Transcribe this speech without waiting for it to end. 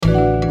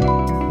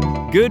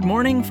Good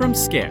morning from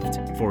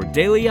Skift. For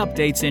daily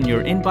updates in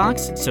your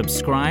inbox,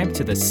 subscribe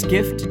to the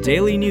Skift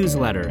Daily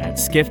newsletter at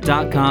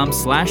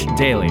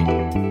skift.com/daily.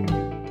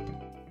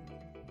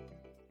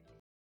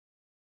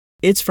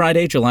 It's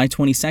Friday, July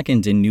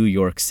 22nd in New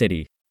York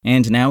City.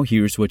 And now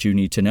here's what you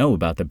need to know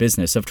about the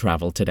business of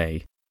travel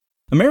today.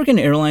 American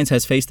Airlines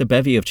has faced a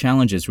bevy of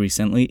challenges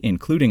recently,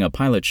 including a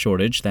pilot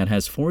shortage that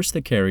has forced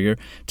the carrier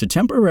to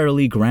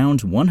temporarily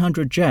ground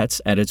 100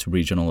 jets at its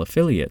regional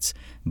affiliates.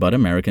 But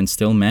American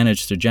still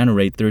managed to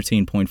generate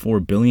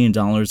 $13.4 billion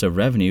of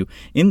revenue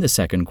in the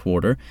second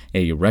quarter,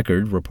 a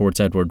record, reports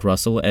Edward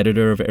Russell,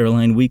 editor of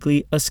Airline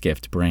Weekly, a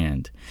Skift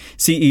brand.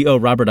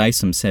 CEO Robert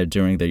Isom said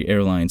during the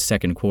airline's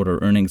second quarter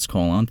earnings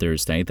call on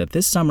Thursday that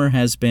this summer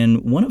has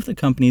been one of the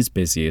company's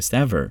busiest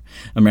ever.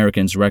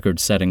 American's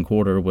record-setting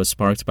quarter was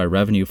sparked by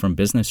revenue from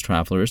business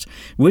travelers,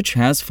 which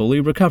has fully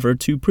recovered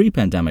to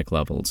pre-pandemic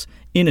levels.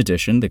 In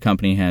addition, the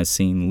company has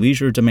seen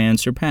leisure demand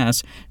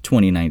surpass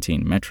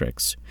 2019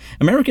 metrics.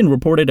 American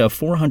reported a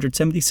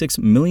 $476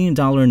 million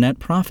net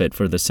profit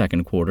for the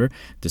second quarter,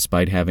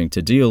 despite having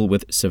to deal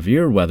with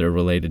severe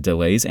weather-related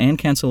delays and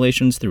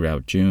cancellations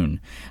throughout June.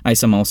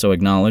 Isom also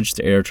acknowledged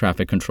air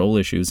traffic control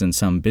issues in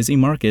some busy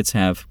markets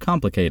have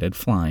complicated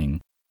flying.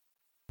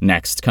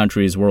 Next,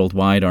 countries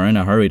worldwide are in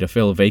a hurry to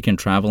fill vacant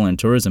travel and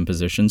tourism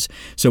positions.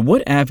 So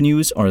what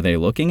avenues are they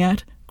looking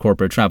at?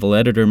 Corporate travel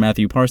editor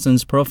Matthew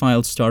Parsons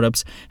profiled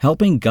startups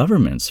helping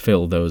governments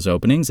fill those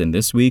openings in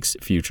this week's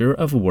Future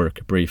of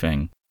Work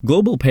briefing.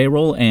 Global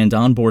payroll and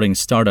onboarding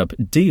startup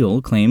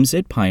Deal claims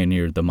it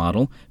pioneered the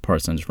model,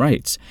 Parsons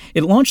writes.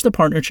 It launched a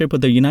partnership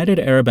with the United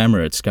Arab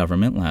Emirates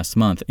government last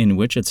month, in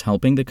which it's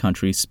helping the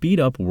country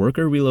speed up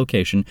worker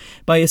relocation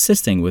by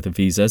assisting with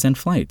visas and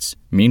flights.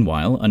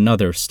 Meanwhile,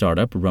 another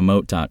startup,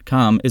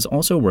 Remote.com, is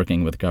also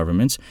working with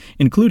governments,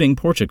 including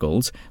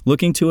Portugal's,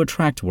 looking to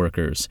attract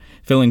workers.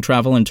 Filling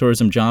travel and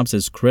tourism jobs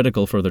is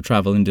critical for the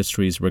travel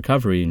industry's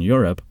recovery in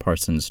Europe,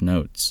 Parsons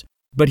notes.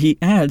 But he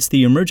adds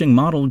the emerging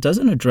model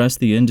doesn't address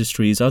the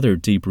industry's other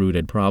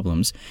deep-rooted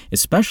problems,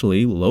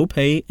 especially low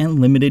pay and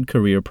limited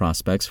career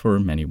prospects for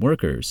many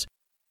workers.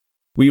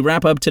 We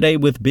wrap up today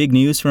with big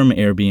news from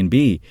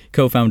Airbnb.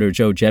 Co-founder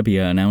Joe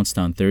Gebbia announced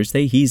on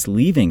Thursday he's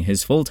leaving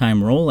his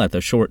full-time role at the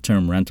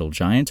short-term rental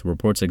giant,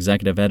 reports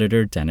executive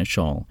editor Dennis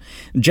Scholl.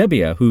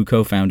 Gebbia, who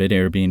co-founded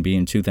Airbnb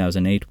in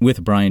 2008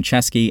 with Brian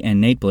Chesky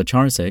and Nate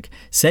Blacharczyk,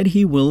 said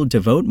he will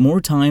devote more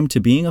time to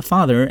being a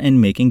father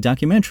and making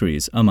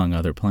documentaries, among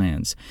other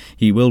plans.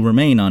 He will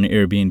remain on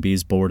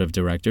Airbnb's board of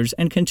directors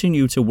and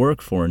continue to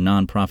work for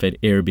nonprofit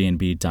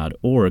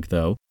Airbnb.org,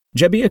 though.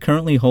 Gebbia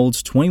currently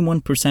holds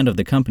 21% of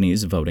the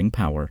company's voting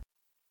power.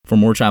 For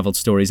more travel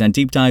stories and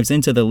deep dives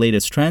into the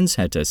latest trends,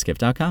 head to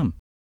skift.com.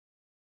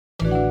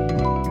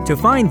 To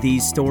find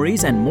these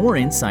stories and more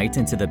insight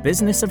into the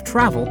business of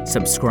travel,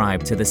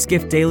 subscribe to the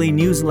Skift Daily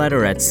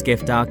newsletter at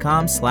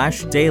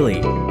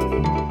skift.com/daily.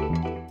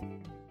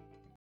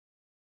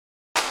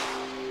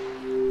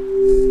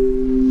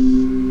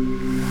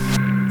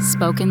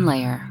 Spoken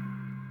Layer.